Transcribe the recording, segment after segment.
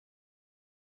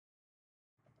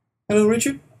Hello,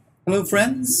 Richard. Hello,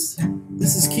 friends.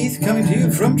 This is Keith coming to you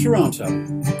from Toronto,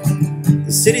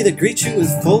 the city that greets you with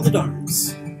folded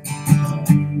arms.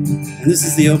 And this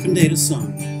is the Open Data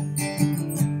song.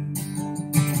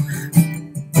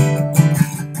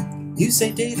 You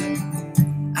say data,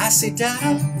 I say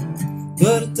data,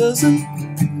 but it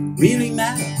doesn't really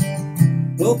matter.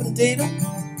 Open data,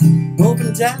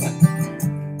 open data.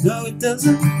 No, it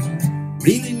doesn't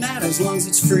really matter as long as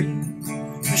it's free,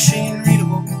 machine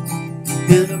readable,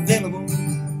 and available.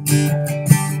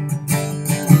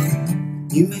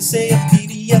 You may say a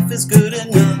PDF is good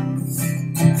enough.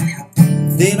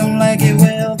 If they don't like it,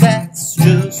 well, that's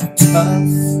just tough.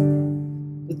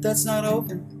 But that's not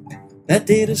open. That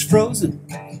data's frozen.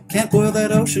 Can't boil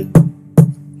that ocean.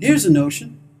 Here's a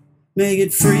notion. Make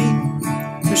it free,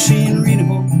 machine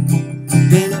readable,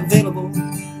 and available.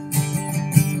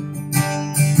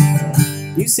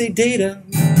 You say data,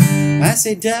 I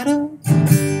say data,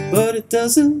 but it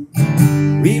doesn't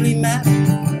really matter.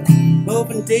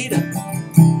 Open data,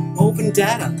 open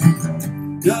data.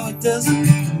 No, it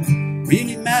doesn't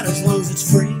really matter as long as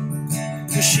it's free,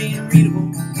 machine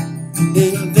readable,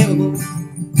 and available.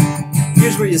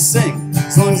 Here's where you sing.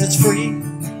 As long as it's free,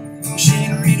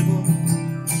 machine readable,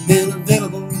 and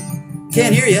available.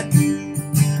 Can't hear you.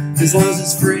 As long as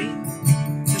it's free,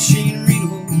 machine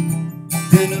readable,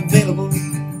 and available.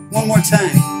 One more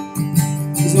time.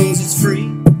 As long as it's free,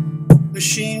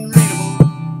 machine readable,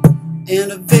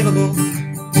 and available.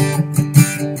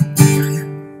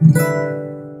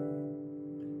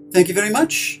 Thank you very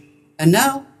much. And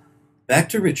now, back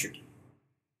to Richard.